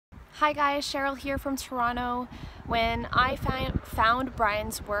Hi guys, Cheryl here from Toronto. When I found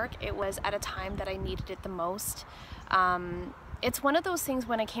Brian's work, it was at a time that I needed it the most. It's one of those things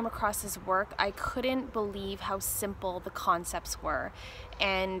when I came across his work, I couldn't believe how simple the concepts were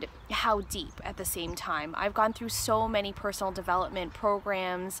and how deep at the same time. I've gone through so many personal development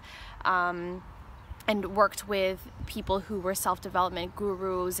programs and worked with people who were self-development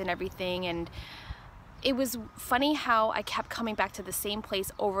gurus and everything, and it was funny how I kept coming back to the same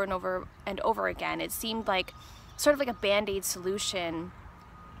place over and over and over again. It seemed like sort of like a band-aid solution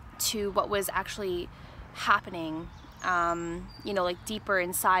to what was actually happening, you know, like deeper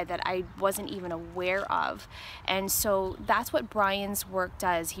inside that I wasn't even aware of. And so that's what Brian's work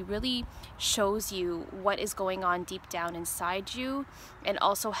does. He really shows you what is going on deep down inside you and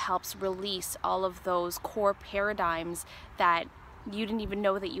also helps release all of those core paradigms that you didn't even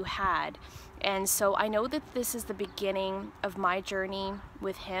know that you had. And so I know that this is the beginning of my journey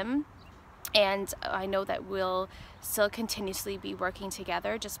with him, and I know that we'll still continuously be working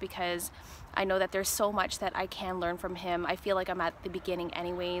together just because I know that there's so much that I can learn from him. I feel like I'm at the beginning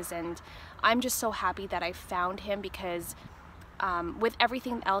anyways, and I'm just so happy that I found him because with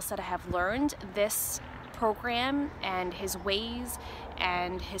everything else that I have learned, this program and his ways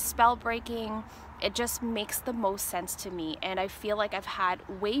and his spell breaking, it just makes the most sense to me, and I feel like I've had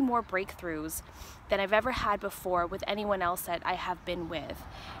way more breakthroughs than I've ever had before with anyone else that I have been with.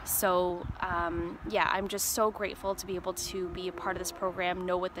 So yeah, I'm just so grateful to be able to be a part of this program,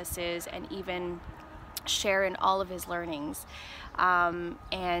 know what this is, and even share in all of his learnings,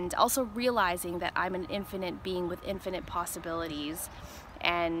 and also realizing that I'm an infinite being with infinite possibilities.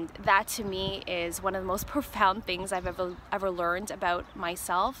 And that to me is one of the most profound things I've ever learned about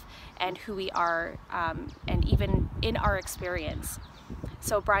myself and who we are, and even in our experience.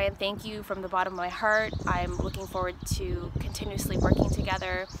 So Brian, thank you from the bottom of my heart. I'm looking forward to continuously working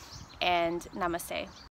together, and namaste.